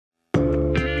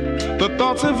The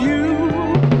thoughts of you.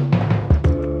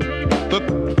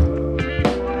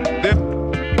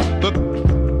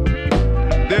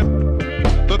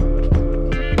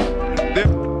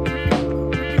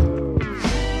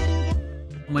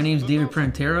 My name's David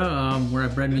Prantera. We're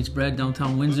at Bread Meets Bread,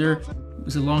 downtown Windsor. It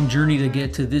was a long journey to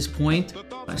get to this point.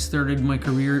 I started my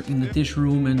career in the dish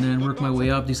room and then worked my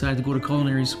way up, decided to go to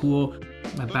culinary school.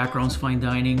 My background's fine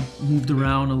dining, moved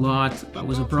around a lot. I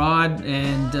was abroad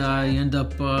and I end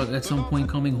up at some point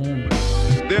coming home.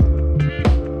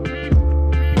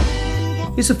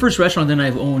 It's the first restaurant that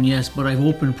I've owned, yes, but I've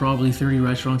opened probably 30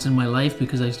 restaurants in my life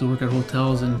because I used to work at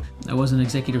hotels and I was an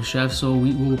executive chef, so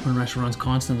we open restaurants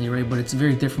constantly, right? But it's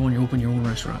very different when you open your own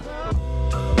restaurant.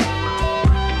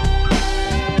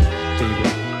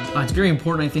 It's very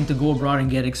important, I think, to go abroad and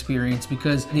get experience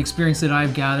because the experience that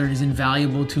I've gathered is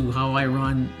invaluable to how I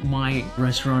run my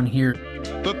restaurant here.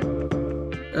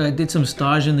 I did some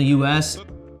stage in the US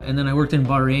and then I worked in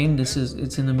Bahrain,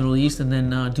 it's in the Middle East, and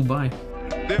then Dubai.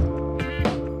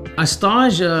 A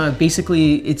stage,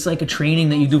 basically, it's like a training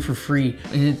that you do for free.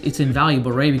 And it's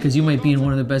invaluable, right? Because you might be in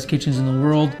one of the best kitchens in the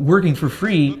world working for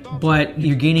free, but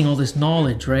you're gaining all this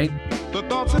knowledge, right?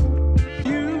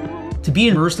 To be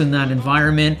immersed in that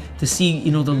environment, to see,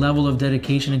 the level of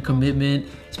dedication and commitment,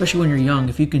 especially when you're young,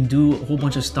 if you can do a whole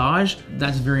bunch of stage,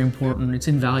 that's very important. It's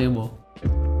invaluable.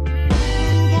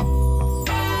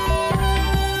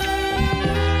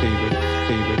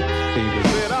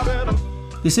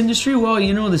 This industry, well,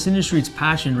 this industry, it's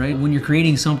passion, right? When you're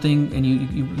creating something and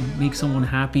you make someone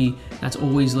happy, that's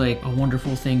always like a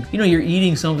wonderful thing. You're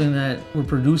eating something that we're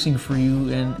producing for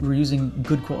you and we're using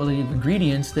good quality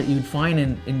ingredients that you'd find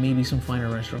in maybe some finer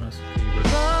restaurants.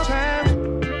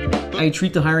 I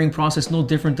treat the hiring process no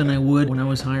different than I would when I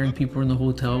was hiring people in the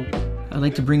hotel. I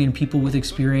like to bring in people with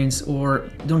experience or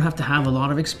don't have to have a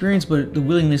lot of experience, but the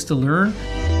willingness to learn.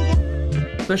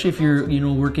 Especially if you're,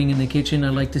 working in the kitchen, I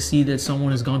like to see that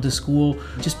someone has gone to school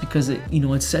just because it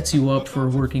sets you up for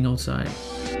working outside.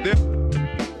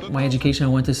 My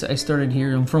education, I started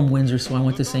here. I'm from Windsor, so I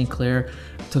went to St. Clair,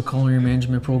 took culinary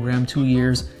management program 2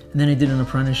 years, and then I did an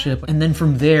apprenticeship. And then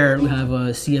from there, you have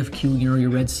a CFQ, your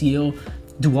red seal,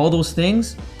 do all those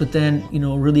things, but then,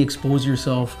 really expose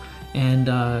yourself and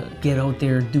get out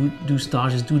there, do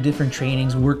stages, do different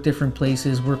trainings, work different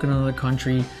places, work in another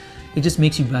country. It just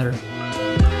makes you better.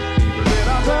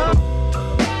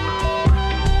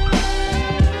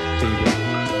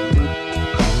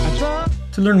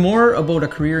 To learn more about a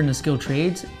career in the skilled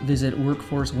trades, visit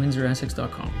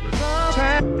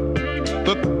workforcewindsoressex.com.